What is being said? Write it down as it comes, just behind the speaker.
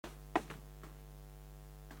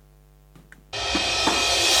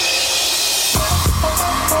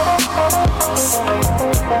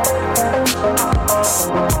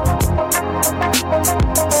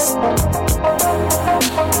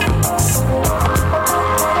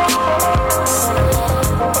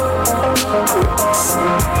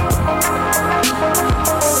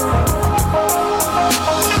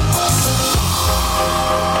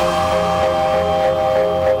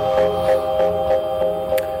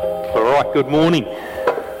Right, good morning.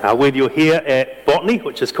 Whether you're here at Botany,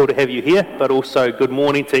 which is cool to have you here, but also good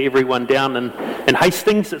morning to everyone down in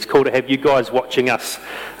Hastings. It's cool to have you guys watching us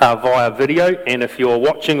via video, and if you're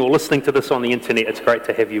watching or listening to this on the internet, it's great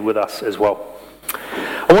to have you with us as well.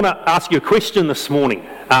 I want to ask you a question this morning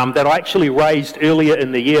that I actually raised earlier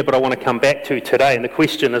in the year, but I want to come back to today, and the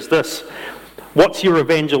question is this: what's your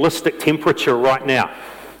evangelistic temperature right now?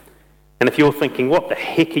 And if you're thinking, what the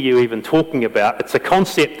heck are you even talking about? It's a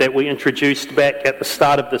concept that we introduced back at the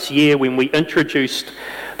start of this year when we introduced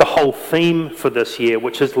the whole theme for this year,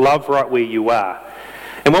 which is love right where you are.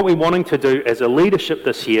 And what we're wanting to do as a leadership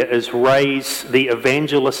this year is raise the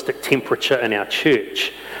evangelistic temperature in our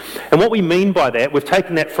church. And what we mean by that, we've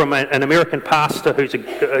taken that from an American pastor who's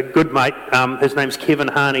a good mate. His name's Kevin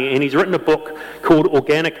Harney, and he's written a book called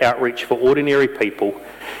Organic Outreach for Ordinary People.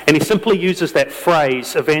 And he simply uses that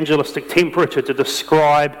phrase, evangelistic temperature, to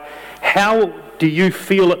describe how do you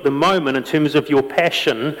feel at the moment in terms of your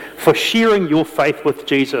passion for sharing your faith with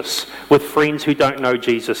Jesus with friends who don't know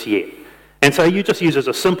Jesus yet. And so he just uses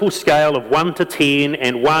a simple scale of 1 to 10,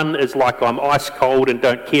 and 1 is like I'm ice cold and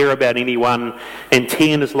don't care about anyone, and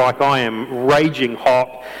 10 is like I am raging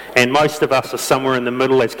hot, and most of us are somewhere in the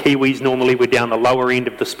middle. As Kiwis, normally we're down the lower end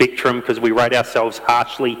of the spectrum because we rate ourselves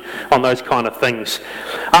harshly on those kind of things.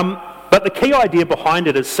 But the key idea behind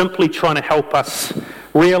it is simply trying to help us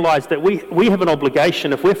realise that we have an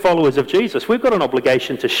obligation. If we're followers of Jesus, we've got an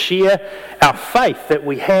obligation to share our faith that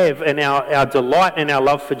we have and our delight and our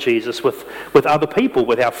love for Jesus with other people,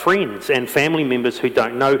 with our friends and family members who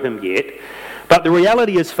don't know him yet. But the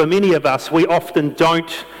reality is, for many of us, we often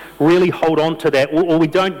don't really hold on to that, or we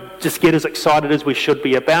don't just get as excited as we should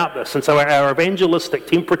be about this. And so our evangelistic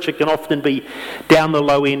temperature can often be down the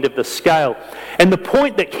low end of the scale. And the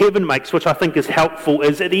point that Kevin makes, which I think is helpful,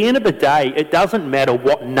 is at the end of the day, it doesn't matter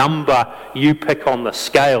what number you pick on the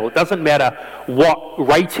scale. It doesn't matter what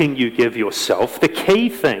rating you give yourself. The key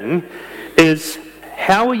thing is,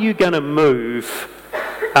 how are you going to move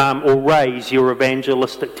or raise your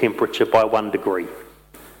evangelistic temperature by 1 degree?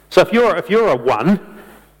 So if you're a 1,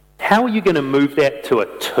 how are you going to move that to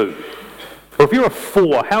a 2? Or if you're a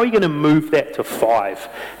 4, how are you going to move that to 5?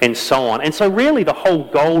 And so on. And so really the whole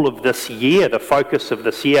goal of this year, the focus of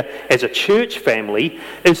this year as a church family,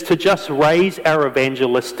 is to just raise our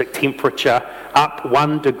evangelistic temperature up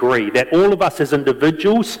 1 degree. That all of us as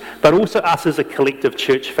individuals, but also us as a collective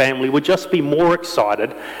church family, would just be more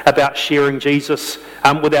excited about sharing Jesus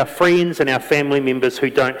with our friends and our family members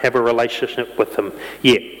who don't have a relationship with him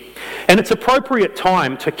yet. And it's appropriate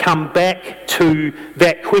time to come back to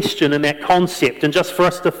that question and that concept, and just for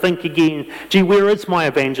us to think again, gee, where is my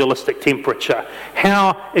evangelistic temperature?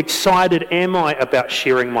 How excited am I about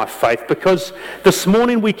sharing my faith? Because this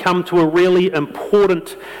morning we come to a really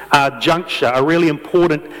important juncture, a really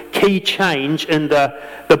important key change in the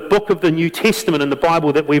book of the New Testament in the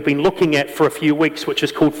Bible that we've been looking at for a few weeks, which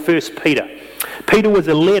is called 1 Peter. Peter was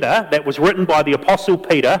a letter that was written by the Apostle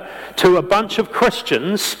Peter to a bunch of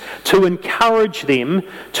Christians to encourage them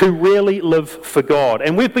to really live for God.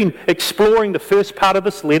 And we've been exploring the first part of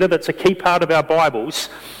this letter that's a key part of our Bibles.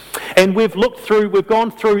 And we've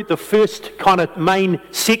gone through the first kind of main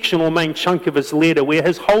section or main chunk of his letter, where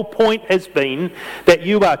his whole point has been that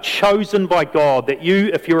you are chosen by God, that you,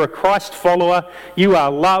 if you're a Christ follower, you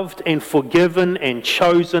are loved and forgiven and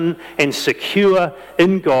chosen and secure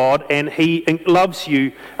in God, and he loves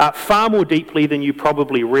you far more deeply than you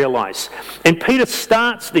probably realise. And Peter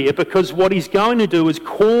starts there because what he's going to do is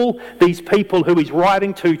call these people who he's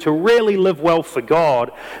writing to really live well for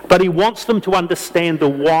God, but he wants them to understand the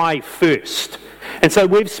why first. And so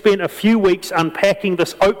we've spent a few weeks unpacking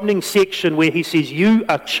this opening section where he says, you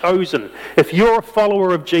are chosen. If you're a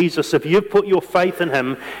follower of Jesus, if you've put your faith in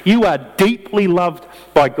him, you are deeply loved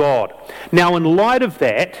by God. Now, in light of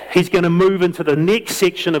that, he's going to move into the next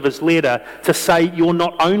section of his letter to say, you're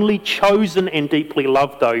not only chosen and deeply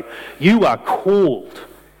loved, though, you are called.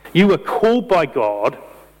 You are called by God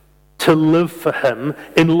to live for him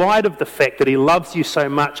in light of the fact that he loves you so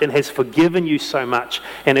much and has forgiven you so much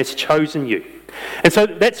and has chosen you. And so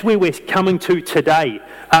that's where we're coming to today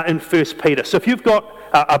in 1 Peter. So if you've got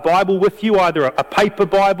a Bible with you, either a paper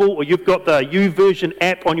Bible or you've got the YouVersion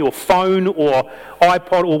app on your phone or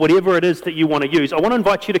iPod or whatever it is that you want to use, I want to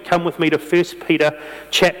invite you to come with me to 1 Peter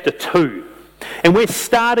chapter 2. And we're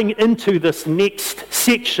starting into this next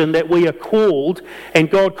section that we are called, and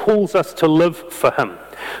God calls us to live for him.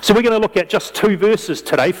 So we're going to look at just 2 verses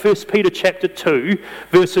today, 1 Peter chapter 2,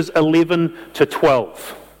 verses 11 to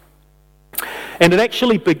 12. And it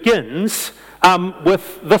actually begins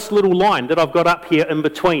with this little line that I've got up here in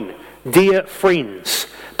between. dear friends.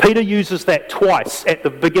 Peter uses that twice, at the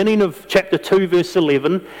beginning of chapter 2, verse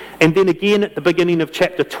 11, and then again at the beginning of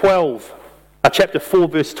chapter 4,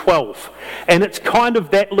 verse 12. And it's kind of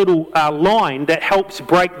that little line that helps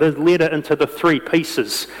break the letter into the three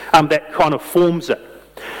pieces that kind of forms it.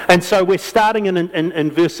 And so we're starting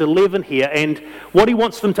in verse 11 here, and what he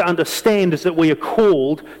wants them to understand is that we are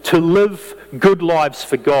called to live good lives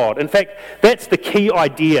for God. In fact, that's the key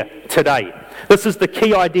idea today. This is the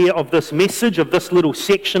key idea of this message, of this little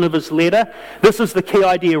section of his letter. This is the key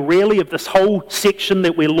idea, really, of this whole section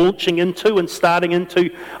that we're launching into and starting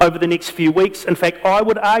into over the next few weeks. In fact, I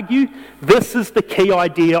would argue this is the key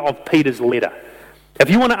idea of Peter's letter.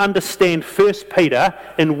 If you want to understand 1 Peter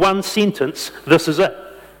in one sentence, this is it.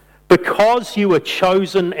 Because you are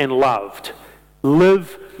chosen and loved,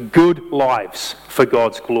 live good lives for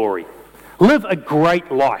God's glory. Live a great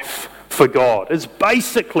life for God is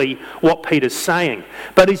basically what Peter's saying.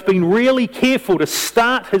 But he's been really careful to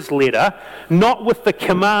start his letter not with the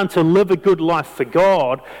command to live a good life for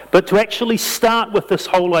God, but to actually start with this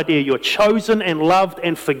whole idea you're chosen and loved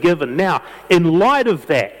and forgiven. Now, in light of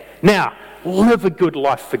that, live a good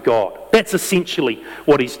life for God. That's essentially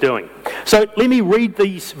what he's doing. So let me read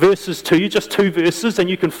these verses to you, just 2 verses, and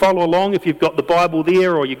you can follow along if you've got the Bible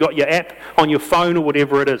there or you've got your app on your phone or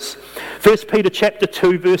whatever it is. 1 Peter chapter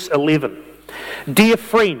 2, verse 11. Dear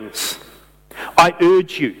friends, I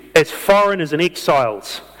urge you, as foreigners and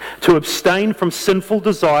exiles, to abstain from sinful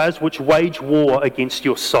desires which wage war against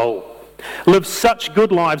your soul. Live such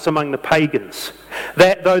good lives among the pagans,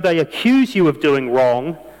 that though they accuse you of doing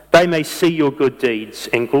wrong, they may see your good deeds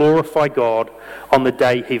and glorify God on the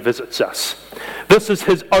day he visits us. This is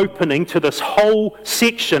his opening to this whole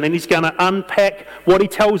section, and he's going to unpack what he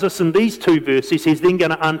tells us in these 2 verses. He's then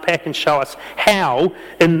going to unpack and show us how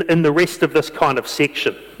in the rest of this kind of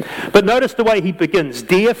section. But notice the way he begins.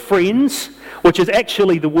 Dear friends, which is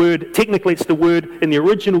actually the word, technically it's the word in the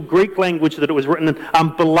original Greek language that it was written in,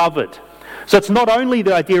 beloved. So it's not only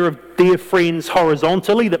the idea of dear friends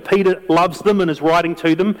horizontally, that Peter loves them and is writing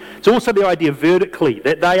to them, it's also the idea vertically,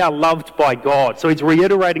 that they are loved by God. So he's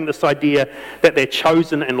reiterating this idea that they're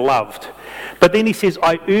chosen and loved. But then he says,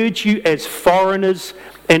 I urge you as foreigners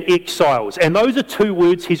and exiles. And those are 2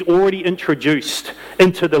 words he's already introduced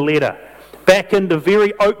into the letter. Back in the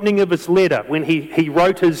very opening of his letter, when he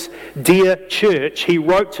wrote his dear church, he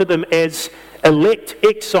wrote to them as elect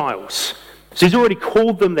exiles. So he's already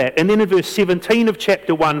called them that. And then in verse 17 of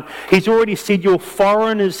chapter 1, he's already said, you're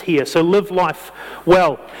foreigners here, so live life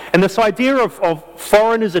well. And this idea of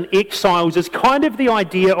foreigners and exiles is kind of the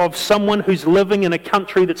idea of someone who's living in a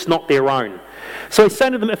country that's not their own. So he's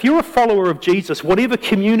saying to them, if you're a follower of Jesus, whatever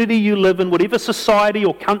community you live in, whatever society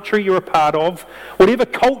or country you're a part of, whatever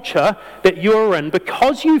culture that you're in,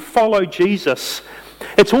 because you follow Jesus,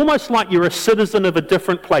 it's almost like you're a citizen of a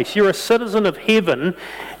different place. You're a citizen of heaven,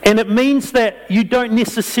 and it means that you don't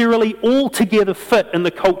necessarily altogether fit in the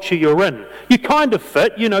culture you're in. You kind of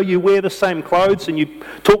fit, you wear the same clothes and you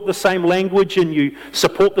talk the same language and you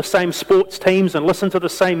support the same sports teams and listen to the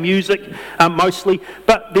same music mostly,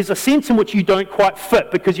 but there's a sense in which you don't quite fit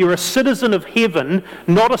because you're a citizen of heaven,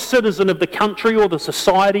 not a citizen of the country or the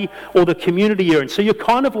society or the community you're in. So you're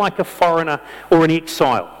kind of like a foreigner or an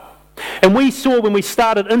exile. And we saw when we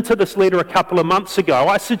started into this letter a couple of months ago,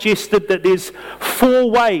 I suggested that there's 4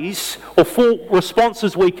 ways or 4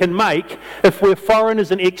 responses we can make if we're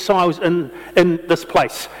foreigners and exiles in this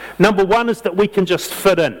place. Number 1 is that we can just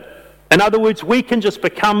fit in. In other words, we can just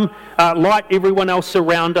become like everyone else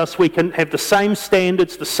around us. We can have the same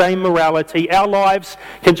standards, the same morality. Our lives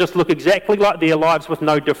can just look exactly like their lives with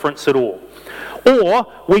no difference at all.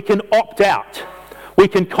 Or we can opt out. We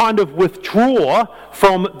can kind of withdraw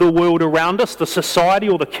from the world around us, the society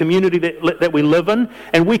or the community that we live in,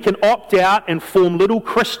 and we can opt out and form little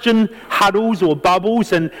Christian huddles or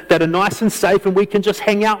bubbles and that are nice and safe, and we can just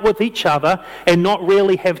hang out with each other and not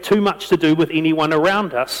really have too much to do with anyone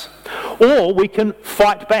around us. Or we can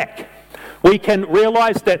fight back. We can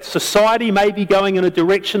realise that society may be going in a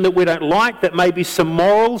direction that we don't like, that maybe some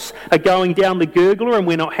morals are going down the gurgler and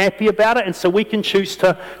we're not happy about it, and so we can choose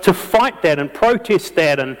to fight that and protest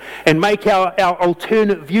that and make our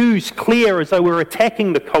alternate views clear as though we're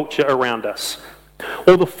attacking the culture around us.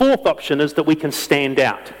 Or the 4th option is that we can stand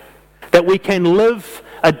out, that we can live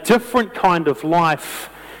a different kind of life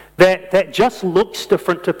that just looks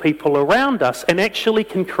different to people around us and actually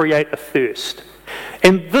can create a thirst.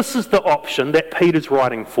 And this is the option that Peter's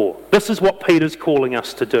writing for. This is what Peter's calling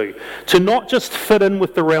us to do. To not just fit in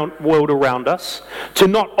with the world around us, to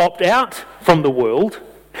not opt out from the world,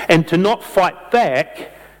 and to not fight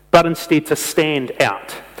back, but instead to stand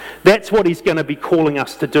out. That's what he's going to be calling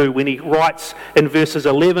us to do when he writes in verses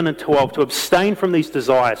 11 and 12 to abstain from these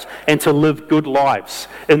desires and to live good lives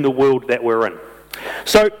in the world that we're in.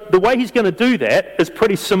 So the way he's going to do that is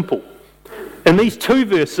pretty simple. In these two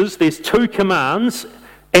verses, there's two commands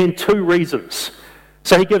and two reasons.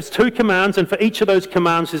 So he gives two commands, and for each of those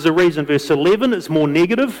commands there's a reason. Verse 11 is more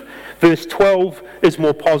negative, verse 12 is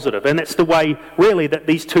more positive, and that's the way really that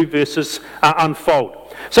these two verses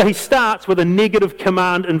unfold. So he starts with a negative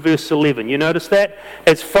command in verse 11. You notice that?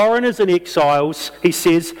 As foreigners and exiles, he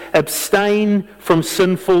says, abstain from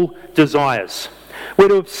sinful desires. We're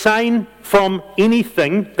to abstain from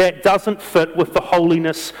anything that doesn't fit with the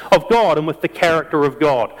holiness of God and with the character of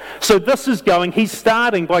God. So he's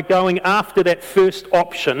starting by going after that first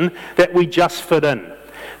option that we just fit in.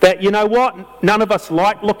 That, you know what, none of us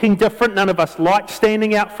like looking different, none of us like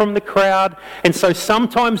standing out from the crowd, and so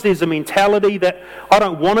sometimes there's a mentality that I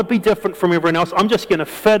don't want to be different from everyone else, I'm just going to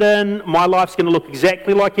fit in, my life's going to look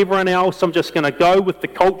exactly like everyone else, I'm just going to go with the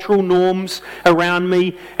cultural norms around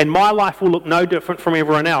me, and my life will look no different from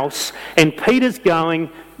everyone else. And Peter's going,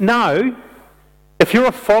 no, if you're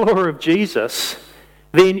a follower of Jesus,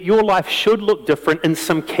 then your life should look different in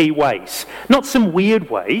some key ways. Not some weird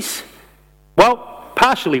ways, well,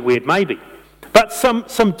 partially weird maybe, but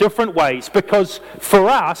some different ways, because for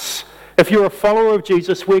us, if you're a follower of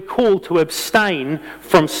Jesus, we're called to abstain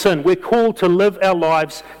from sin. We're called to live our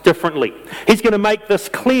lives differently. He's going to make this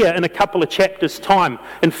clear in a couple of chapters' time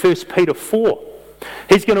in 1 Peter 4.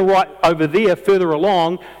 He's going to write over there further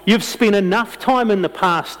along, you've spent enough time in the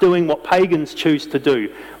past doing what pagans choose to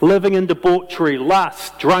do, living in debauchery,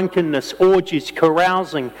 lust, drunkenness, orgies,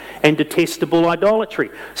 carousing, and detestable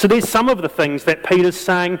idolatry. So there's some of the things that Peter's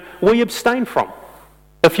saying we abstain from.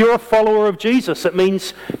 If you're a follower of Jesus, it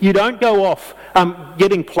means you don't go off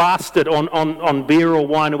getting plastered on beer or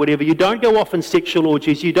wine or whatever. You don't go off in sexual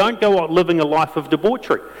orgies. You don't go off living a life of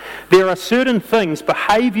debauchery. There are certain things,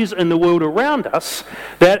 behaviours in the world around us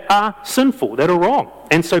that are sinful, that are wrong.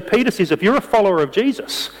 And so Peter says, if you're a follower of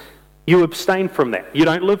Jesus, you abstain from that. You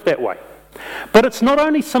don't live that way. But it's not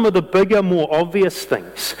only some of the bigger, more obvious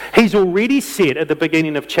things. He's already said at the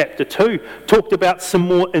beginning of chapter 2, talked about some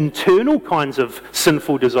more internal kinds of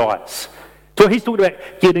sinful desires. So he's talked about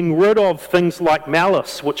getting rid of things like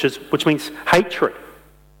malice, which means hatred.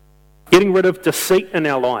 Getting rid of deceit in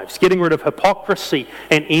our lives. Getting rid of hypocrisy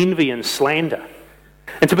and envy and slander.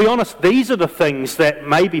 And to be honest, these are the things that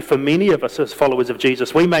maybe for many of us as followers of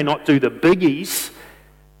Jesus, we may not do the biggies,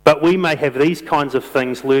 but we may have these kinds of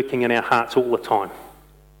things lurking in our hearts all the time.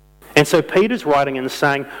 And so Peter's writing and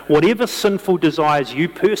saying, whatever sinful desires you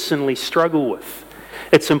personally struggle with,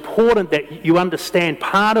 it's important that you understand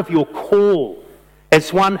part of your call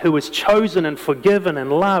as one who is chosen and forgiven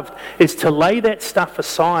and loved is to lay that stuff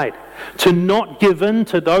aside, to not give in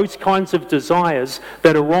to those kinds of desires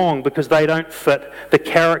that are wrong because they don't fit the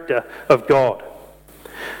character of God.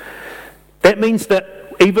 That means that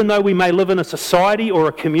even though we may live in a society or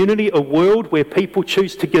a community, a world where people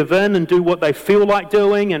choose to give in and do what they feel like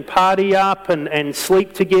doing and party up and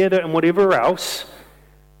sleep together and whatever else,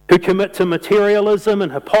 who commit to materialism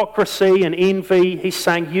and hypocrisy and envy, he's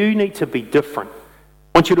saying you need to be different.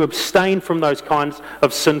 I want you to abstain from those kinds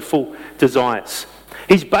of sinful desires.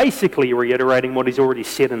 He's basically reiterating what he's already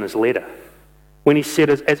said in his letter. When he said,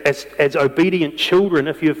 as obedient children,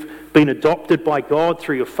 if you've been adopted by God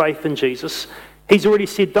through your faith in Jesus, he's already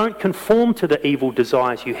said, don't conform to the evil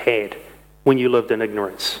desires you had when you lived in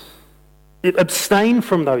ignorance. Abstain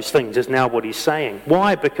from those things is now what he's saying.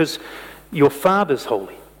 Why? Because your Father's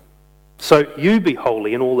holy. So you be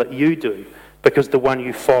holy in all that you do, because the one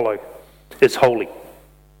you follow is holy.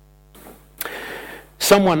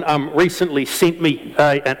 Someone recently sent me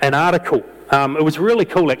an article. It was really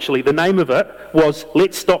cool, actually. The name of it was,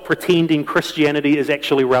 Let's Stop Pretending Christianity is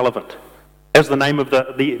Actually Relevant. That was the name of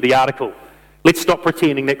the article. Let's stop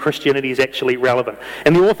pretending that Christianity is actually relevant.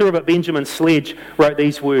 And the author of it, Benjamin Sledge, wrote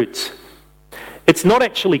these words. It's not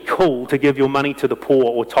actually cool to give your money to the poor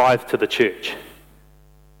or tithe to the church.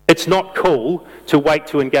 It's not cool to wait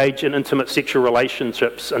to engage in intimate sexual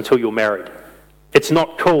relationships until you're married. It's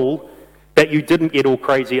not cool that you didn't get all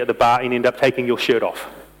crazy at the bar and end up taking your shirt off.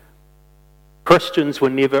 Christians were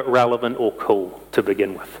never relevant or cool to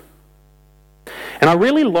begin with. And I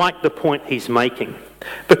really like the point he's making,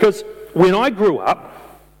 because when I grew up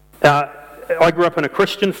in a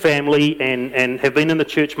Christian family and have been in the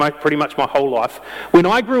church pretty much my whole life. When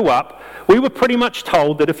I grew up, we were pretty much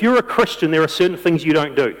told that if you're a Christian, there are certain things you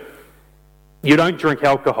don't do. You don't drink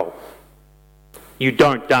alcohol. You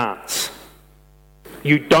don't dance.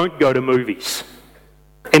 You don't go to movies.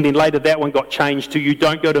 And then later that one got changed to you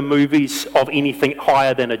don't go to movies of anything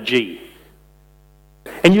higher than a G.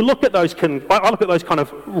 And you look at those, I look at those kind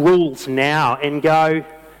of rules now and go,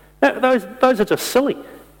 those are just silly.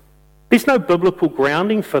 There's no biblical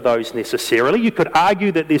grounding for those necessarily. You could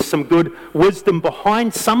argue that there's some good wisdom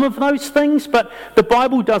behind some of those things, but the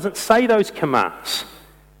Bible doesn't say those commands.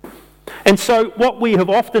 And so what we have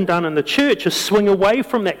often done in the church is swing away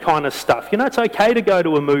from that kind of stuff. It's okay to go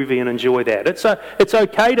to a movie and enjoy that. It's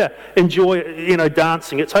okay to enjoy,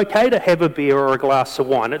 dancing. It's okay to have a beer or a glass of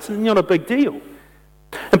wine. It's not a big deal.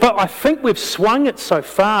 But I think we've swung it so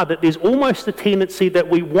far that there's almost a tendency that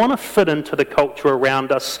we want to fit into the culture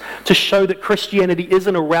around us to show that Christianity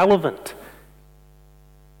isn't irrelevant.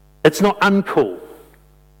 It's not uncool.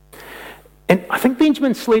 And I think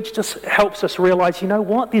Benjamin Sledge just helps us realise,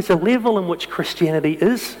 there's a level in which Christianity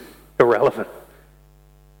is irrelevant.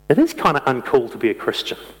 It is kind of uncool to be a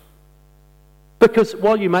Christian. Because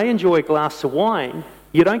while you may enjoy a glass of wine,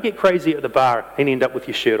 you don't get crazy at the bar and end up with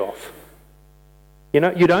your shirt off. You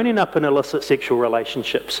don't end up in illicit sexual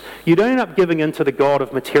relationships. You don't end up giving in to the god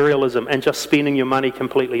of materialism and just spending your money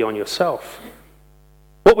completely on yourself.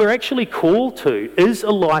 What we're actually called to is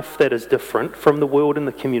a life that is different from the world and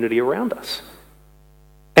the community around us.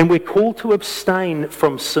 And we're called to abstain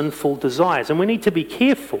from sinful desires. And we need to be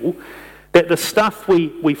careful that the stuff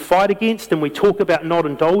we fight against and we talk about not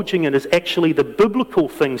indulging in is actually the biblical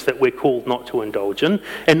things that we're called not to indulge in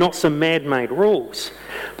and not some man-made rules.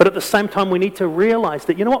 But at the same time, we need to realise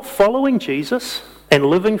that, following Jesus and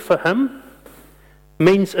living for him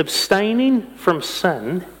means abstaining from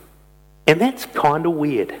sin, and that's kind of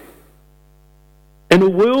weird. In a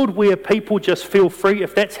world where people just feel free,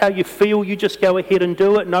 if that's how you feel, you just go ahead and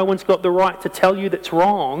do it. No one's got the right to tell you that's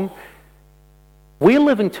wrong. We're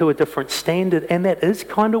living to a different standard, and that is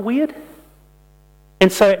kind of weird.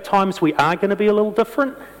 And so at times we are going to be a little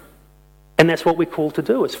different, and that's what we're called to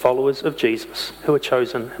do as followers of Jesus who are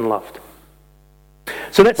chosen and loved.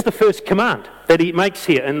 So that's the first command that he makes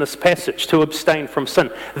here in this passage, to abstain from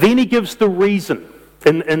sin. Then he gives the reason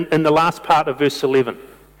in the last part of verse 11.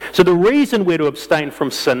 So the reason we're to abstain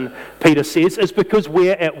from sin, Peter says, is because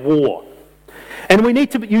we're at war. And we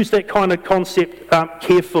need to use that kind of concept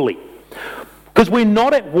carefully. Because we're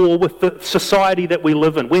not at war with the society that we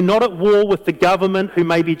live in. We're not at war with the government who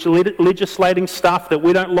may be legislating stuff that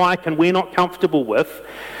we don't like and we're not comfortable with.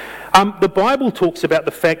 The Bible talks about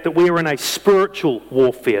the fact that we're in a spiritual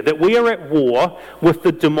warfare, that we are at war with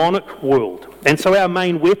the demonic world. And so our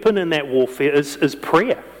main weapon in that warfare is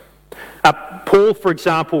prayer. Paul, for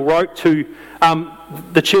example, wrote to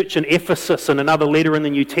the church in Ephesus in another letter in the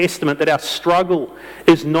New Testament that our struggle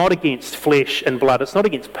is not against flesh and blood. It's not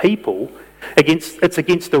against people. It's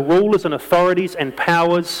against the rulers and authorities and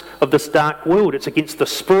powers of this dark world. It's against the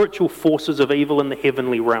spiritual forces of evil in the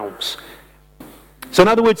heavenly realms. So in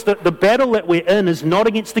other words, the battle that we're in is not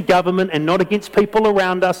against the government and not against people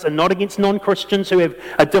around us and not against non-Christians who have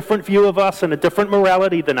a different view of us and a different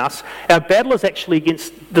morality than us. Our battle is actually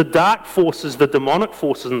against the dark forces, the demonic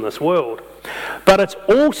forces in this world. But it's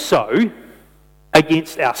also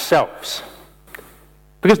against ourselves.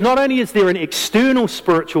 Because not only is there an external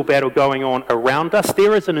spiritual battle going on around us,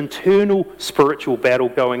 there is an internal spiritual battle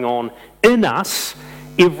going on in us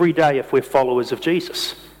every day if we're followers of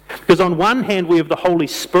Jesus. Because on one hand, we have the Holy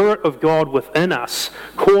Spirit of God within us,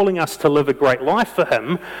 calling us to live a great life for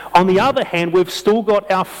Him. On the other hand, we've still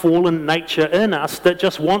got our fallen nature in us that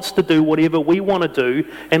just wants to do whatever we want to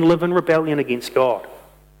do and live in rebellion against God.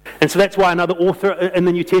 And so that's why another author in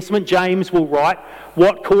the New Testament, James, will write,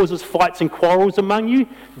 "What causes fights and quarrels among you?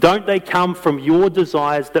 Don't they come from your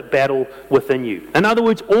desires that battle within you?" In other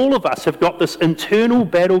words, all of us have got this internal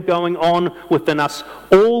battle going on within us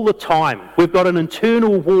all the time. We've got an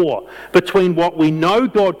internal war between what we know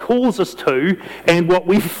God calls us to and what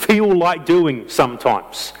we feel like doing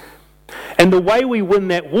sometimes. And the way we win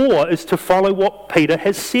that war is to follow what Peter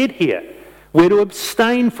has said here. We're to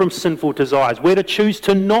abstain from sinful desires. We're to choose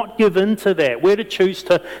to not give in to that. We're to choose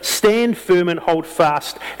to stand firm and hold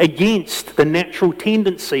fast against the natural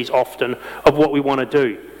tendencies often of what we want to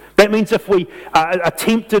do. That means if we are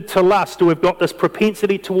tempted to lust or we've got this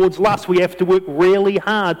propensity towards lust, we have to work really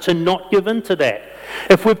hard to not give in to that.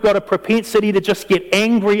 If we've got a propensity to just get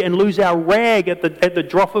angry and lose our rag at the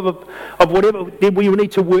drop of whatever, then we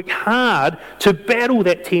need to work hard to battle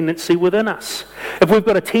that tendency within us. If we've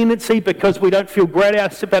got a tendency because we don't feel great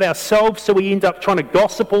about ourselves, so we end up trying to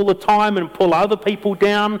gossip all the time and pull other people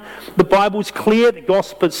down, the Bible's clear that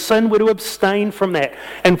gossip is sin. We're to abstain from that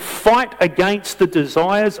and fight against the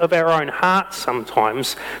desires of our own hearts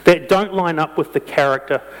sometimes that don't line up with the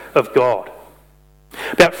character of God.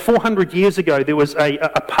 About 400 years ago, there was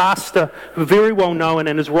a pastor very well known,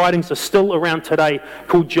 and his writings are still around today,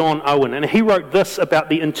 called John Owen. And he wrote this about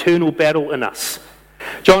the internal battle in us.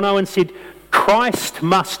 John Owen said, Christ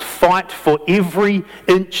must fight for every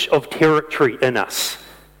inch of territory in us.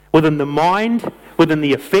 Within the mind, within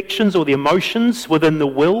the affections or the emotions, within the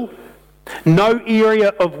will. No area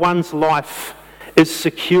of one's life is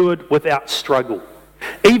secured without struggle.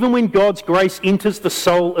 Even when God's grace enters the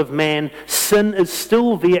soul of man, sin is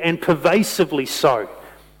still there and pervasively so.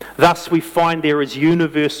 Thus we find there is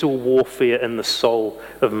universal warfare in the soul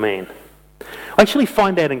of man. I actually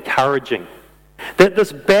find that encouraging. That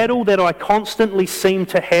this battle that I constantly seem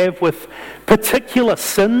to have with particular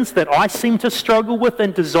sins that I seem to struggle with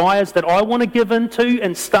and desires that I want to give into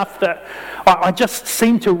and stuff that I just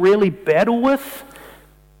seem to really battle with,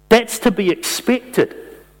 that's to be expected.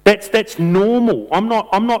 That's normal. I'm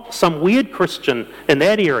not some weird Christian in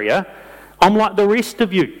that area. I'm like the rest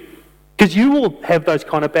of you. Because you all have those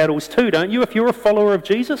kind of battles too, don't you? If you're a follower of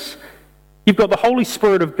Jesus, you've got the Holy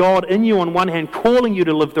Spirit of God in you on one hand, calling you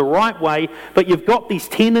to live the right way, but you've got these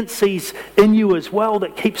tendencies in you as well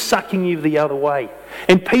that keep sucking you the other way.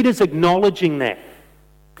 And Peter's acknowledging that.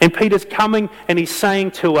 And Peter's coming and he's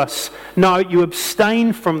saying to us, no, you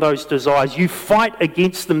abstain from those desires. You fight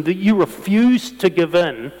against them, that you refuse to give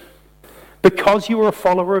in because you are a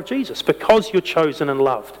follower of Jesus, because you're chosen and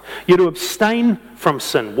loved. You're to abstain from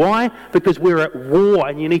sin. Why? Because we're at war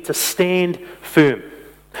and you need to stand firm.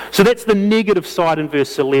 So that's the negative side in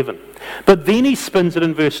verse 11. But then he spins it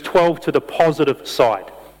in verse 12 to the positive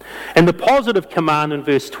side. And the positive command in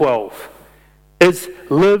verse 12 is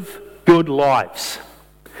live good lives.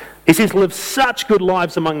 He says, live such good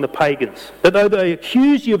lives among the pagans, that though they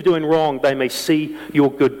accuse you of doing wrong, they may see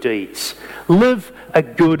your good deeds. Live a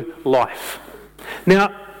good life.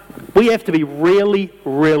 Now, we have to be really,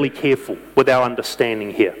 really careful with our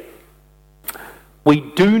understanding here. We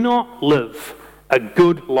do not live a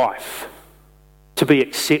good life to be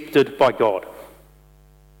accepted by God.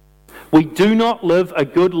 We do not live a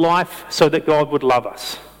good life so that God would love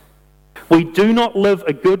us. We do not live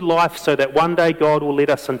a good life so that one day God will let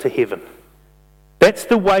us into heaven. That's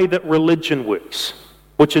the way that religion works,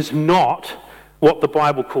 which is not what the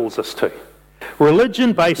Bible calls us to.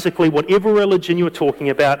 Religion, basically, whatever religion you're talking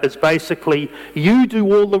about, is basically you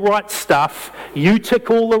do all the right stuff, you tick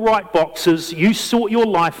all the right boxes, you sort your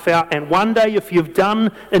life out, and one day if you've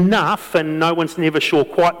done enough, and no one's never sure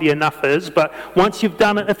quite the enough is, but once you've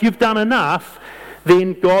done it, if you've done enough,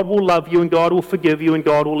 then God will love you and God will forgive you and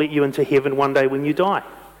God will let you into heaven one day when you die.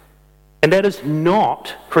 And that is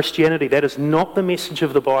not Christianity. That is not the message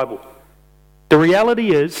of the Bible. The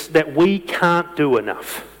reality is that we can't do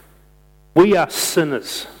enough. We are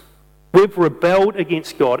sinners. We've rebelled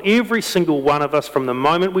against God. Every single one of us from the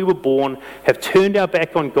moment we were born have turned our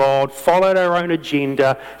back on God, followed our own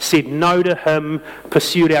agenda, said no to Him,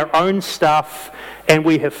 pursued our own stuff, and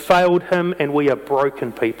we have failed Him and we are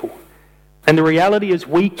broken people. And the reality is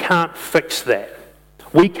we can't fix that.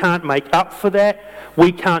 We can't make up for that.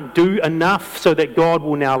 We can't do enough so that God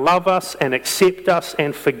will now love us and accept us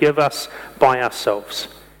and forgive us by ourselves.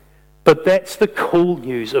 But that's the cool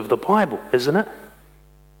news of the Bible, isn't it?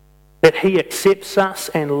 That He accepts us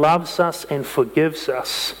and loves us and forgives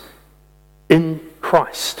us in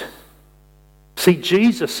Christ. See,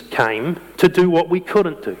 Jesus came to do what we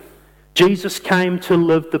couldn't do. Jesus came to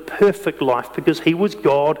live the perfect life because He was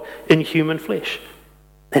God in human flesh.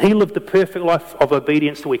 And He lived the perfect life of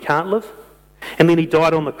obedience that we can't live. And then He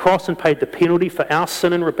died on the cross and paid the penalty for our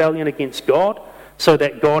sin and rebellion against God, so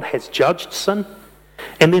that God has judged sin.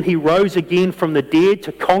 And then He rose again from the dead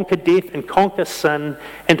to conquer death and conquer sin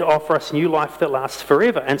and to offer us new life that lasts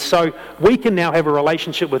forever. And so we can now have a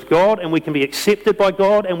relationship with God, and we can be accepted by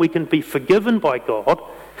God, and we can be forgiven by God,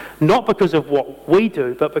 not because of what we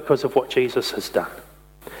do, but because of what Jesus has done.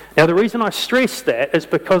 Now, the reason I stress that is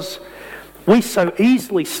because we so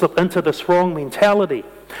easily slip into this wrong mentality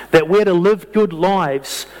that we're to live good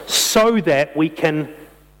lives so that we can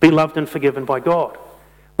be loved and forgiven by God.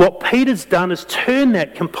 What Peter's done is turn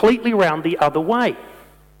that completely around the other way.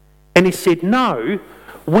 And he said, no,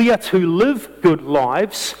 we are to live good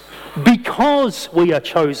lives because we are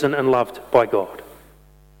chosen and loved by God.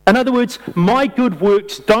 In other words, my good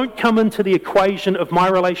works don't come into the equation of my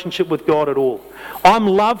relationship with God at all. I'm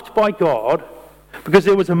loved by God because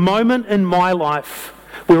there was a moment in my life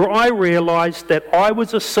where I realized that I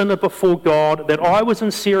was a sinner before God, that I was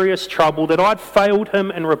in serious trouble, that I'd failed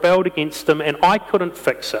Him and rebelled against Him, and I couldn't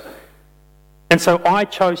fix it. And so I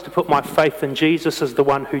chose to put my faith in Jesus as the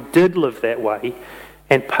one who did live that way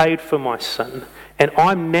and paid for my sin And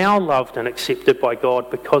I'm now loved and accepted by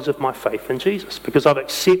God because of my faith in Jesus, because I've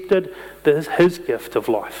accepted his gift of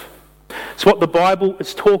life. It's what the Bible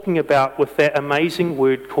is talking about with that amazing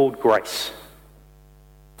word called grace.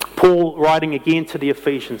 Paul, writing again to the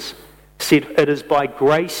Ephesians, said, "It is by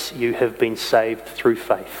grace you have been saved through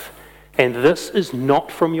faith. And this is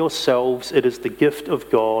not from yourselves, it is the gift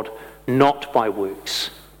of God, not by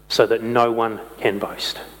works, so that no one can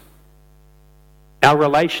boast." Our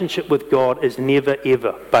relationship with God is never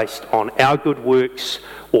ever based on our good works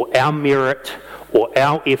or our merit or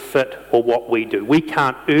our effort or what we do. We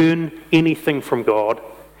can't earn anything from God,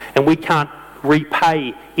 and we can't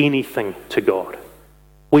repay anything to God.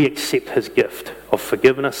 We accept his gift of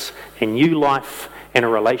forgiveness and new life and a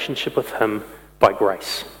relationship with him by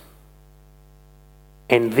grace.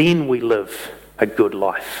 And then we live a good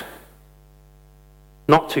life.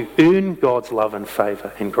 Not to earn God's love and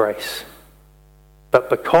favour and grace, but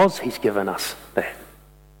because he's given us that.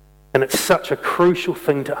 And it's such a crucial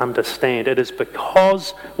thing to understand. It is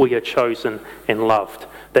because we are chosen and loved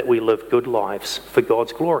that we live good lives for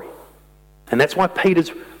God's glory. And that's why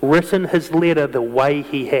Peter's written his letter the way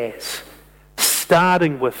he has,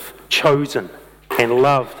 starting with chosen and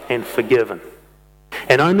loved and forgiven.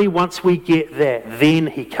 And only once we get that, then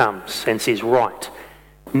he comes and says, right,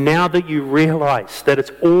 now that you realise that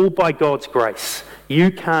it's all by God's grace, you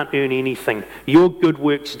can't earn anything, your good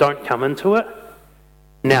works don't come into it,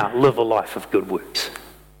 now live a life of good works.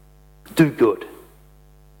 Do good.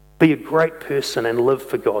 Be a great person and live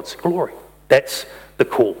for God's glory. That's the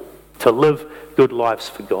call, to live good lives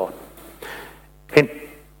for God. And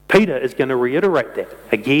Peter is going to reiterate that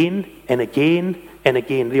again and again and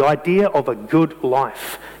again. The idea of a good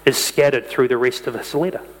life is scattered through the rest of his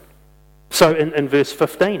letter. So in verse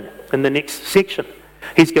 15, in the next section,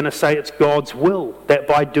 he's going to say it's God's will that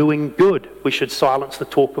by doing good we should silence the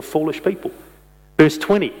talk of foolish people. Verse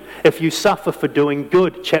 20, if you suffer for doing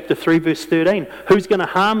good, chapter 3, verse 13, who's going to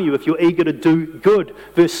harm you if you're eager to do good?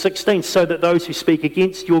 Verse 16, so that those who speak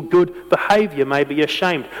against your good behaviour may be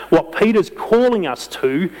ashamed. What Peter's calling us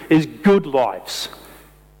to is good lives,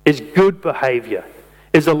 is good behaviour,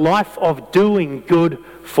 is a life of doing good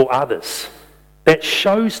for others that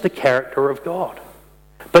shows the character of God.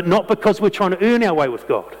 But not because we're trying to earn our way with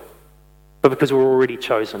God, but because we're already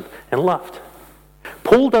chosen and loved.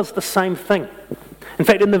 Paul does the same thing. In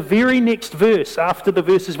fact, in the very next verse, after the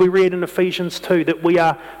verses we read in Ephesians 2, that we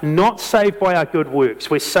are not saved by our good works,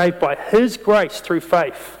 we're saved by his grace through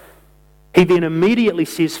faith. He then immediately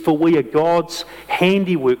says, for we are God's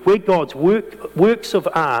handiwork. We're God's works of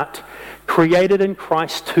art created in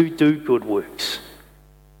Christ to do good works.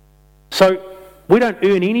 So we don't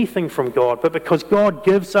earn anything from God, but because God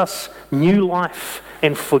gives us new life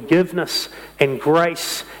and forgiveness and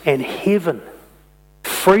grace and heaven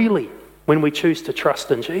freely when we choose to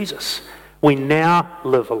trust in Jesus, we now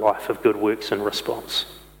live a life of good works in response.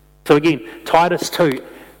 So again, Titus 2,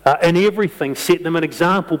 in everything set them an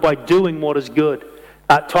example by doing what is good.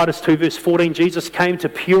 Titus 2 verse 14, Jesus came to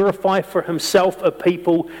purify for himself a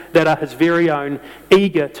people that are his very own,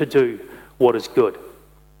 eager to do what is good.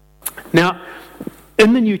 Now,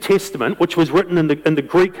 in the New Testament, which was written in the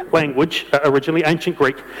Greek language, originally ancient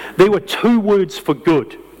Greek, there were two words for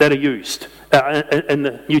good that are used in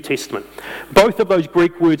the New Testament. Both of those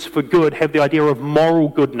Greek words for good have the idea of moral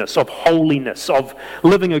goodness, of holiness, of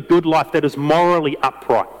living a good life that is morally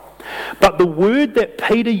upright. But the word that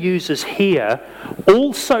Peter uses here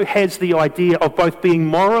also has the idea of both being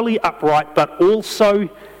morally upright but also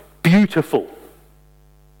beautiful.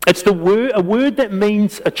 It's a word that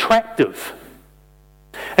means attractive.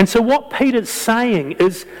 And so what Peter's saying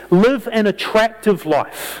is live an attractive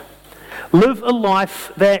life. Live a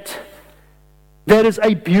life that is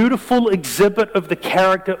a beautiful exhibit of the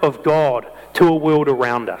character of God to a world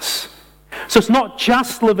around us. So it's not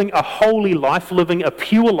just living a holy life, living a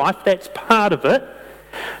pure life, that's part of it,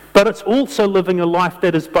 but it's also living a life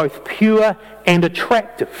that is both pure and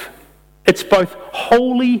attractive. It's both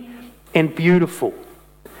holy and beautiful.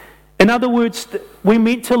 In other words, we're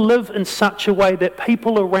meant to live in such a way that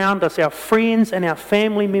people around us, our friends and our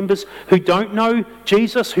family members who don't know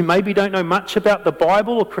Jesus, who maybe don't know much about the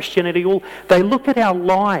Bible or Christianity, they look at our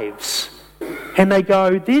lives and they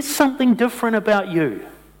go, there's something different about you.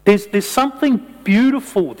 There's something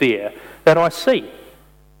beautiful there that I see.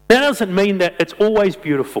 That doesn't mean that it's always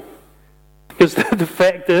beautiful. Because the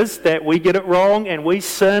fact is that we get it wrong and we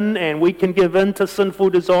sin and we can give in to sinful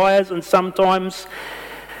desires, and sometimes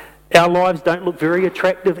our lives don't look very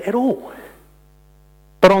attractive at all.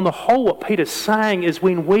 But on the whole, what Peter's saying is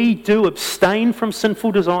when we do abstain from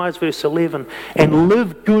sinful desires, verse 11, and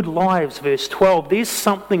live good lives, verse 12, there's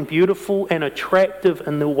something beautiful and attractive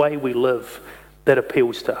in the way we live that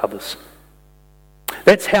appeals to others.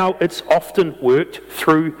 That's how it's often worked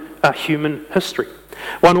through human history.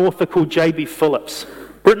 One author called J.B. Phillips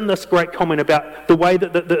written this great comment about the way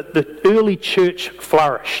that the early church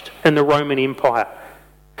flourished in the Roman Empire.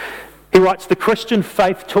 He writes, the Christian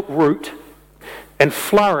faith took root and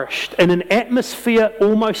flourished in an atmosphere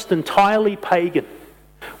almost entirely pagan,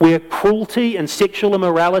 where cruelty and sexual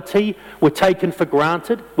immorality were taken for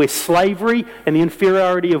granted, where slavery and the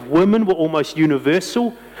inferiority of women were almost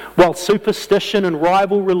universal, while superstition and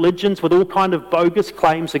rival religions with all kind of bogus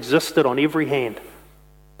claims existed on every hand.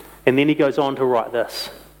 And then he goes on to write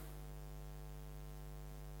this.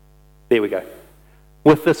 There we go.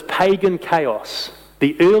 With this pagan chaos,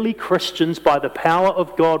 the early Christians, by the power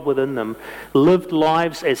of God within them, lived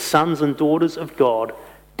lives as sons and daughters of God,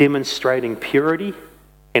 demonstrating purity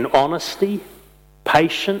and honesty,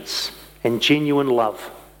 patience and genuine love.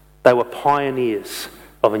 They were pioneers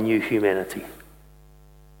of a new humanity.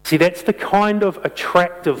 See, that's the kind of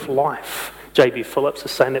attractive life, J.B. Phillips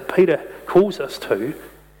is saying, that Peter calls us to,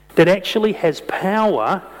 that actually has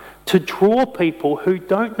power to draw people who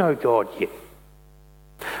don't know God yet.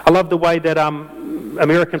 I love the way that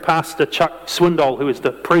American pastor Chuck Swindoll, who was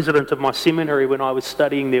the president of my seminary when I was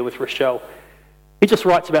studying there with Rochelle, he just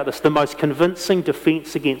writes about this: the most convincing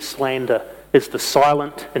defense against slander is the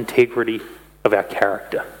silent integrity of our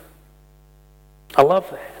character. I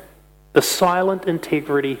love that. The silent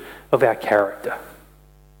integrity of our character.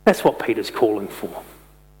 That's what Peter's calling for.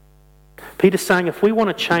 Peter's saying if we want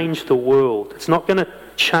to change the world, it's not going to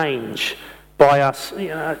change by us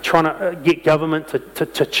trying to get government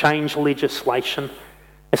to change legislation.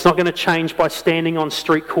 It's not going to change by standing on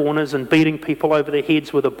street corners and beating people over their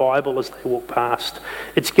heads with a Bible as they walk past.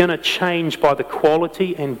 It's going to change by the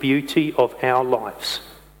quality and beauty of our lives,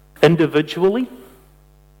 individually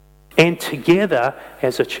and together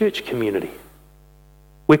as a church community.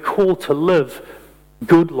 We're called to live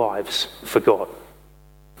good lives for God.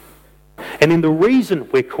 And then the reason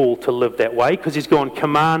we're called to live that way, because he's gone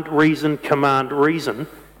command, reason,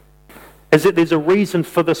 is that there's a reason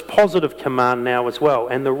for this positive command now as well.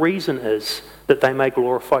 And the reason is that they may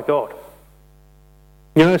glorify God.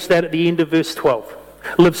 You notice that at the end of verse 12.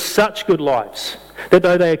 Live such good lives that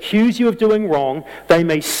though they accuse you of doing wrong, they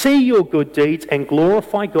may see your good deeds and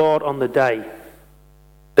glorify God on the day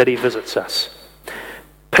that he visits us.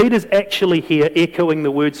 Peter's actually here echoing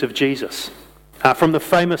the words of Jesus from the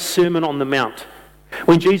famous Sermon on the Mount,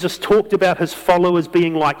 when Jesus talked about his followers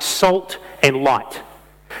being like salt and light.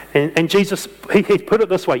 And Jesus, he put it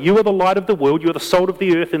this way: you are the light of the world, you are the salt of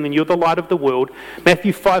the earth, and then you're the light of the world.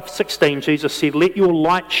 Matthew 5:16, Jesus said, let your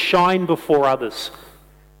light shine before others.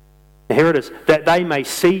 And here it is, that they may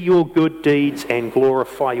see your good deeds and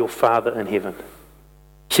glorify your Father in heaven.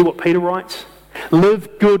 See what Peter writes?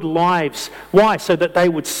 Live good lives. Why? So that they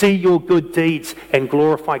would see your good deeds and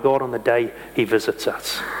glorify God on the day he visits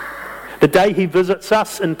us. The day he visits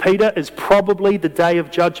us in Peter is probably the day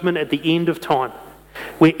of judgment at the end of time,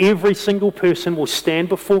 where every single person will stand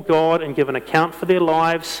before God and give an account for their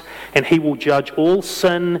lives, and he will judge all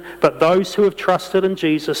sin. But those who have trusted in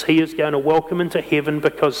Jesus, he is going to welcome into heaven,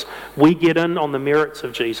 because we get in on the merits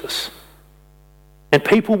of Jesus. And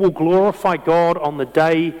people will glorify God on the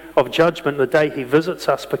day of judgment, the day he visits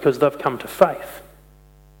us, because they've come to faith.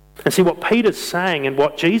 And see, what Peter's saying, and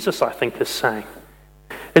what Jesus, I think, is saying,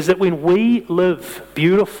 is that when we live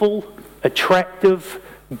beautiful, attractive,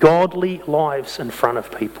 godly lives in front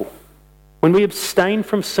of people, when we abstain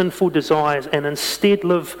from sinful desires and instead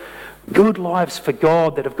live good lives for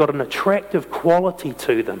God that have got an attractive quality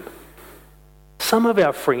to them, some of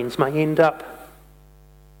our friends may end up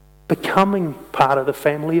becoming part of the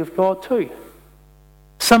family of God too.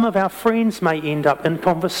 Some of our friends may end up in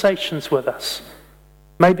conversations with us,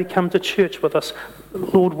 maybe come to church with us.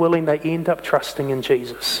 Lord willing, they end up trusting in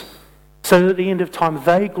Jesus, so that at the end of time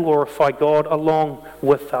they glorify God along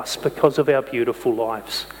with us because of our beautiful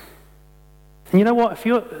lives. And you know what? If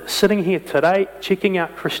you're sitting here today checking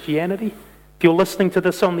out Christianity, if you're listening to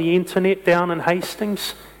this on the internet down in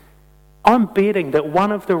Hastings, I'm betting that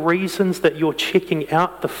one of the reasons that you're checking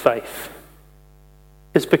out the faith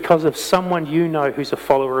is because of someone you know who's a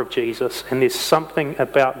follower of Jesus, and there's something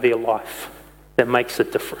about their life that makes a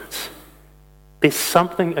difference. There's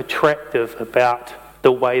something attractive about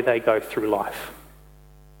the way they go through life.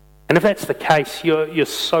 And if that's the case, you're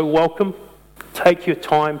so welcome. Take your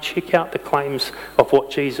time, check out the claims of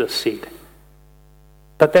what Jesus said.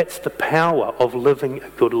 But that's the power of living a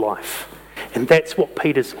good life. And that's what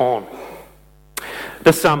Peter's on.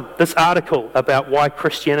 This article about why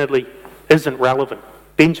Christianity isn't relevant,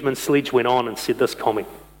 Benjamin Sledge went on and said this comment.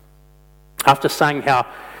 After saying how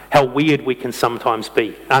weird we can sometimes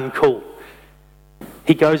be, uncool,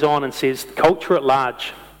 he goes on and says, culture at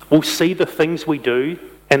large will see the things we do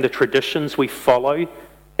and the traditions we follow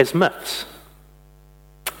as myths.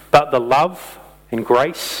 But the love and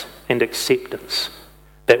grace and acceptance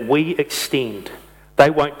that we extend, they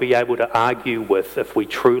won't be able to argue with if we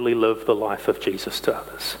truly live the life of Jesus to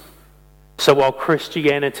others. So while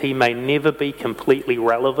Christianity may never be completely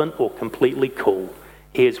relevant or completely cool,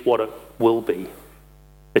 here's what it will be: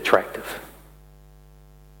 attractive.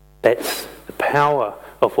 That's the power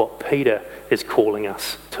of what Peter is calling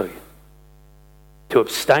us to. To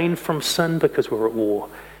abstain from sin because we're at war,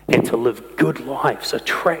 and to live good lives,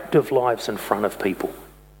 attractive lives in front of people.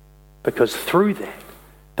 Because through that,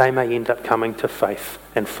 they may end up coming to faith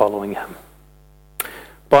and following him.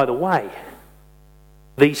 By the way,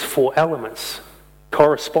 these 4 elements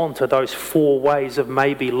correspond to those 4 ways of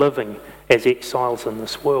maybe living as exiles in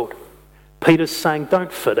this world. Peter's saying,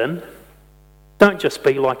 don't fit in. Don't just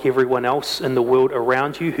be like everyone else in the world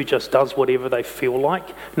around you who just does whatever they feel like.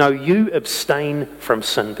 No, you abstain from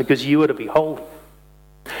sin because you are to be holy.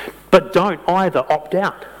 But don't either opt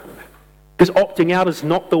out. Because opting out is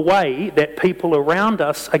not the way that people around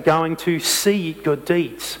us are going to see good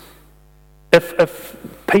deeds. If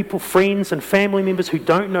people, friends and family members who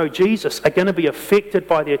don't know Jesus are going to be affected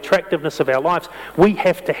by the attractiveness of our lives, we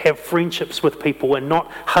have to have friendships with people and not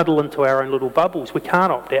huddle into our own little bubbles. We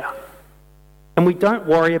can't opt out. And we don't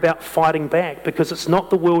worry about fighting back because it's not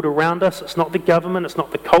the world around us, it's not the government, it's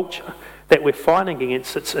not the culture that we're fighting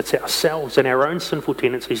against, it's ourselves and our own sinful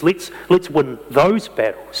tendencies. Let's win those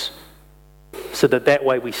battles so that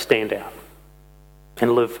way we stand out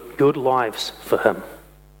and live good lives for him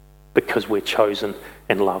because we're chosen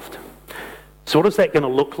and loved. So what is that going to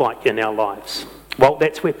look like in our lives? Well,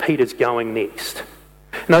 that's where Peter's going next.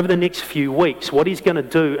 And over the next few weeks, what he's going to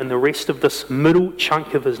do in the rest of this middle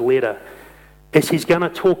chunk of his letter is he's going to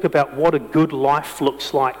talk about what a good life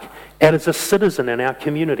looks like as a citizen in our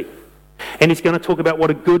community. And he's going to talk about what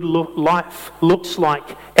a good life looks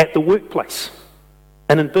like at the workplace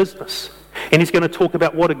and in business. And he's going to talk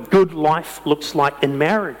about what a good life looks like in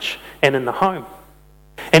marriage and in the home.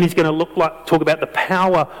 And he's going to talk about the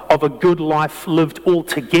power of a good life lived all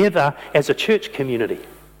together as a church community.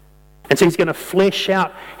 And so he's going to flesh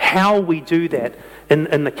out how we do that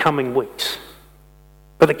in the coming weeks.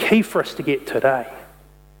 But the key for us to get today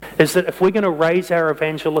is that if we're going to raise our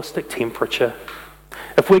evangelistic temperature,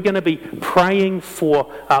 if we're going to be praying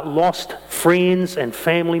for lost friends and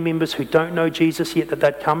family members who don't know Jesus yet, that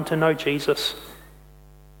they'd come to know Jesus,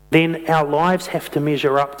 then our lives have to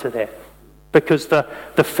measure up to that. Because the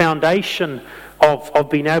foundation of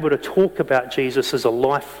being able to talk about Jesus is a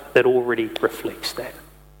life that already reflects that.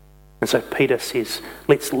 And so Peter says,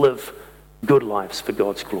 let's live good lives for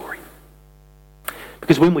God's glory.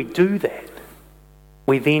 Because when we do that,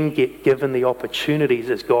 we then get given the opportunities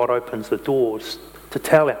as God opens the doors to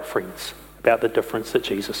tell our friends about the difference that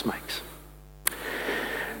Jesus makes.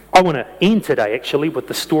 I want to end today actually with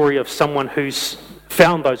the story of someone who's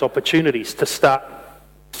found those opportunities to start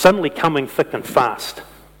suddenly coming thick and fast.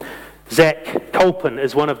 Zach Colpin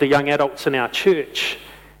is one of the young adults in our church.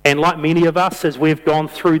 And like many of us, as we've gone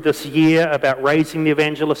through this year about raising the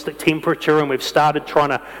evangelistic temperature and we've started trying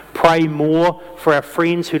to pray more for our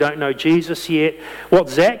friends who don't know Jesus yet, what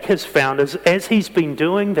Zach has found is as he's been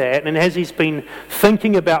doing that and as he's been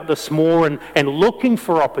thinking about this more and looking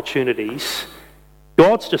for opportunities,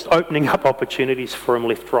 God's just opening up opportunities for him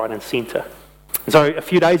left, right and centre. So a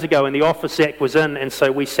few days ago in the office, Zach was in, and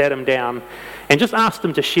so we sat him down and just asked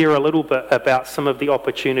him to share a little bit about some of the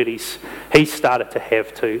opportunities he's started to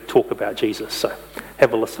have to talk about Jesus. So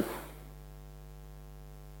have a listen.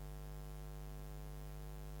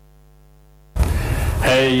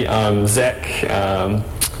 Hey, I'm Zach.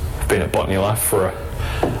 I've been at Botany Life for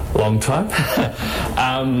a long time.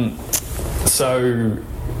 So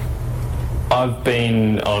I've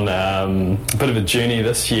been on a bit of a journey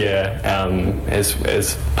this year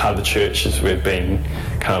as part of the church, as we've been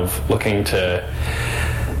kind of looking to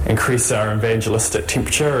increase our evangelistic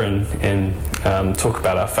temperature and talk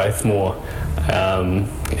about our faith more.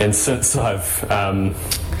 And since I've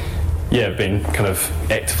been kind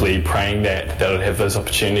of actively praying that I'd have those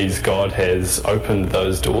opportunities, God has opened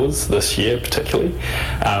those doors this year particularly,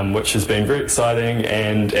 which has been very exciting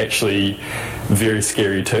and actually very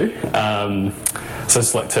scary too. So I'd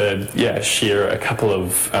just like to share a couple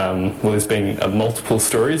of, there's been multiple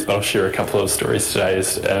stories, but I'll share a couple of stories today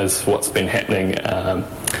as what's been happening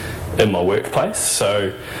in my workplace.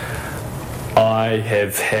 So I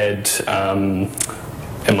have had,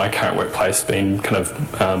 in my current workplace, been kind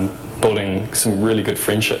of building some really good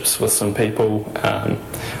friendships with some people,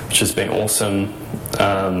 which has been awesome,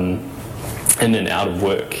 in and out of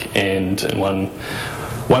work. And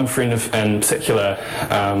one friend in particular,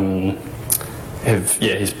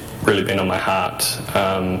 he's really been on my heart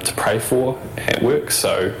to pray for at work.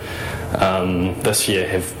 So this year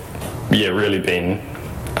have really been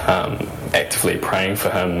actively praying for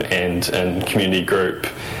him, and in community group,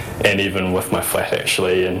 and even with my flat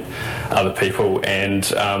actually, and other people. And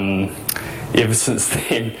ever since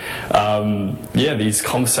then, these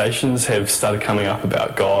conversations have started coming up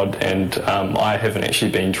about God, and I haven't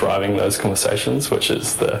actually been driving those conversations, which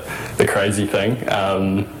is the crazy thing,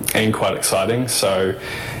 and quite exciting. So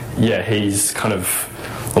he's kind of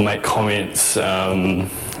will make comments and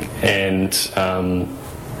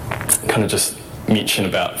kind of just mention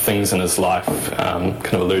about things in his life,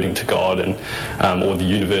 kind of alluding to God and or the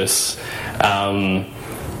universe.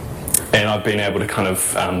 And I've been able to kind of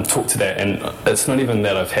talk to that, and it's not even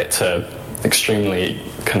that I've had to extremely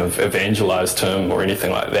kind of evangelize to him or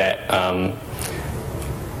anything like that.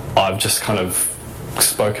 I've just kind of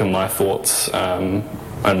spoken my thoughts and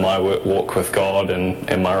my walk with God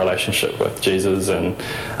and my relationship with Jesus, and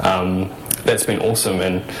that's been awesome.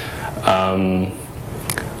 And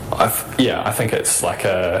I think it's like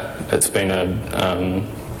been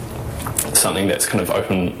something that's kind of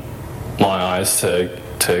opened my eyes to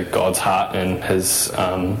God's heart and his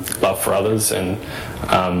love for others, and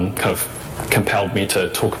kind of compelled me to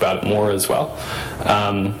talk about it more as well.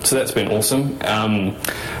 So that's been awesome.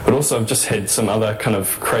 But also I've just had some other kind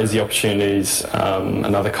of crazy opportunities.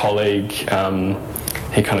 Another colleague, he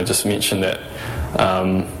kind of just mentioned that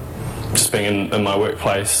just being in my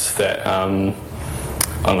workplace, that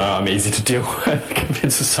I don't know, I'm easy to deal with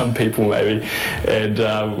compared to some people maybe, and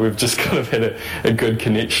we've just kind of had a good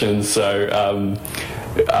connection. So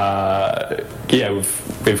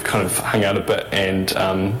we've kind of hung out a bit, and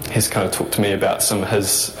he's kind of talked to me about some of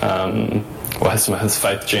his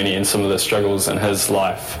faith journey and some of the struggles in his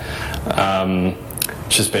life,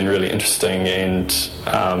 which has been really interesting. And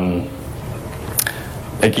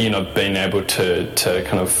again, I've been able to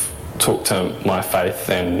kind of talk to my faith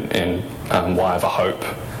and why I have a hope,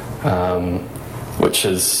 which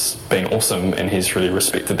has been awesome, and he's really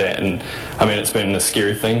respected that. And I mean, it's been a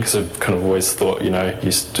scary thing because I've kind of always thought, you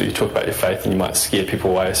talk about your faith and you might scare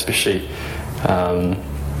people away, especially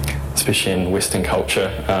in Western culture.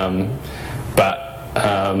 But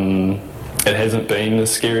it hasn't been a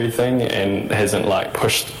scary thing, and it hasn't like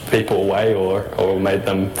pushed people away or made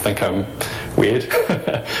them think I'm weird,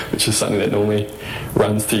 which is something that normally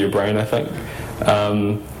runs through your brain, I think.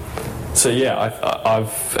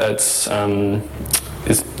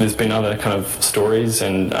 There's been other kind of stories,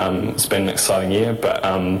 and it's been an exciting year. But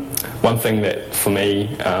one thing that for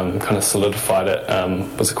me kind of solidified it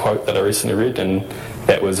was a quote that I recently read, and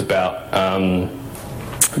that was about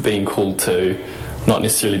being called to not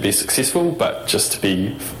necessarily be successful, but just to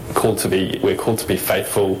be called to be. We're called to be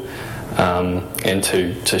faithful and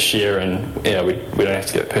to share, and we don't have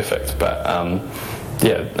to get it perfect, but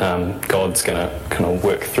God's going to kind of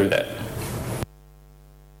work through that.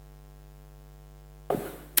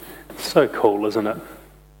 So cool, isn't it?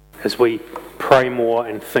 As we pray more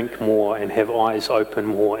and think more and have eyes open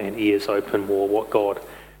more and ears open more, what God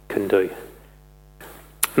can do.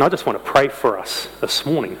 And I just want to pray for us this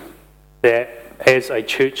morning that as a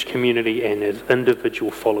church community and as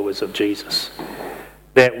individual followers of Jesus,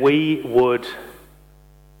 that we would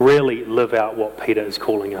really live out what Peter is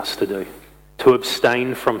calling us to do. To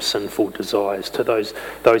abstain from sinful desires, to those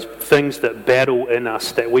things that battle in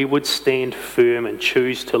us, that we would stand firm and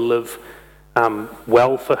choose to live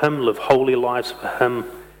well for him, live holy lives for him,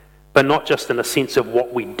 but not just in the sense of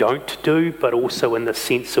what we don't do, but also in the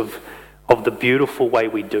sense of the beautiful way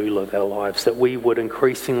we do live our lives, that we would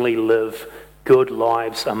increasingly live good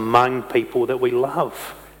lives among people that we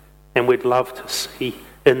love and we'd love to see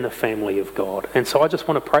in the family of God. And so I just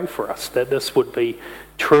want to pray for us that this would be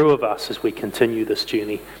true of us as we continue this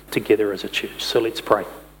journey together as a church. So let's pray.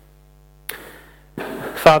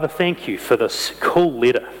 Father, thank you for this cool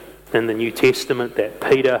letter in the New Testament that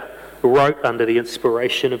Peter wrote under the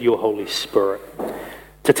inspiration of your Holy Spirit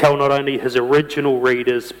to tell not only his original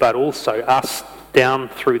readers but also us down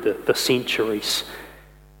through the centuries.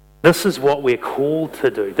 This is what we're called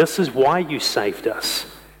to do. This is why you saved us.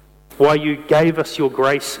 Why you gave us your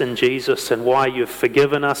grace in Jesus, and why you've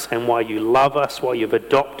forgiven us, and why you love us, why you've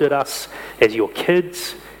adopted us as your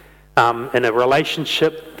kids in a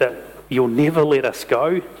relationship that you'll never let us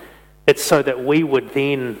go, It's so that we would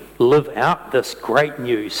then live out this great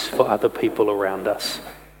news for other people around us.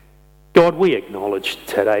 God, we acknowledge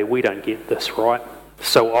today we don't get this right.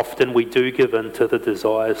 So often we do give in to the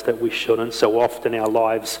desires that we shouldn't. So often our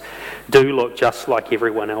lives do look just like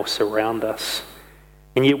everyone else around us.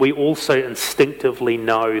 And yet we also instinctively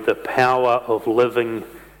know the power of living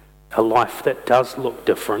a life that does look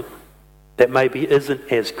different, that maybe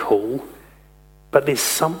isn't as cool, but there's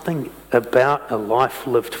something about a life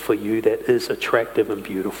lived for you that is attractive and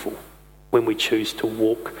beautiful when we choose to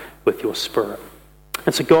walk with your Spirit.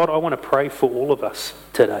 And so God, I want to pray for all of us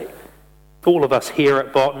today. All of us here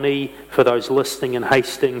at Botany, for those listening in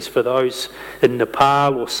Hastings, for those in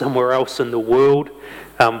Nepal or somewhere else in the world,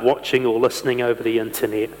 watching or listening over the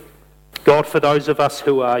internet. God, for those of us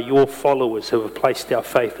who are your followers, who have placed our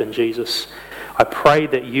faith in Jesus, I pray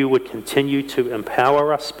that you would continue to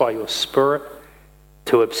empower us by your Spirit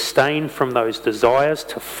to abstain from those desires,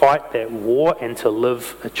 to fight that war, and to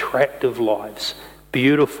live attractive lives,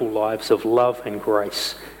 beautiful lives of love and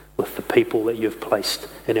grace with the people that you've placed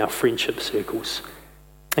in our friendship circles.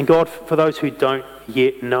 And God, for those who don't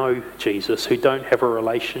yet know Jesus, who don't have a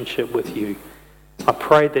relationship with you, I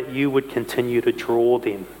pray that you would continue to draw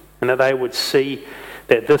them and that they would see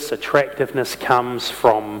that this attractiveness comes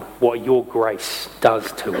from what your grace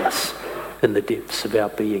does to us in the depths of our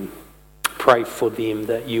being. Pray for them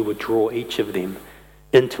that you would draw each of them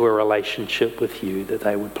into a relationship with you, that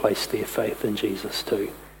they would place their faith in Jesus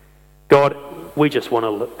too. God, we just want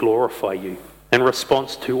to glorify you in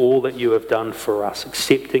response to all that you have done for us,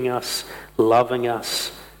 accepting us, loving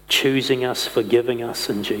us, choosing us, forgiving us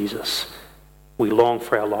in Jesus. We long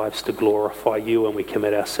for our lives to glorify you, and we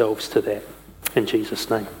commit ourselves to that. In Jesus'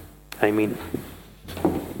 name, amen.